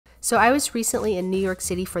So I was recently in New York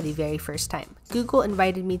City for the very first time. Google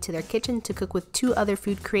invited me to their kitchen to cook with 2 other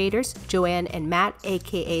food creators, Joanne and Matt,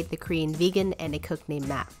 aka the Korean vegan, and a cook named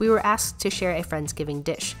Matt. We were asked to share a Friendsgiving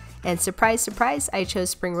dish. And surprise, surprise, I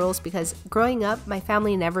chose spring rolls because growing up, my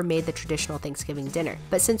family never made the traditional Thanksgiving dinner.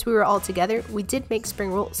 But since we were all together, we did make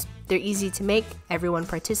spring rolls. They're easy to make, everyone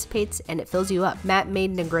participates, and it fills you up. Matt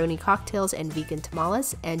made Negroni cocktails and vegan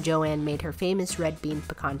tamales, and Joanne made her famous red bean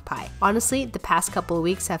pecan pie. Honestly, the past couple of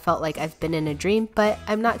weeks have felt like I've been in a dream, but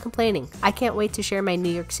I'm not complaining. I can't wait to share my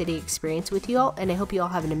New York City experience with you all, and I hope you all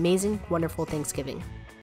have an amazing, wonderful Thanksgiving.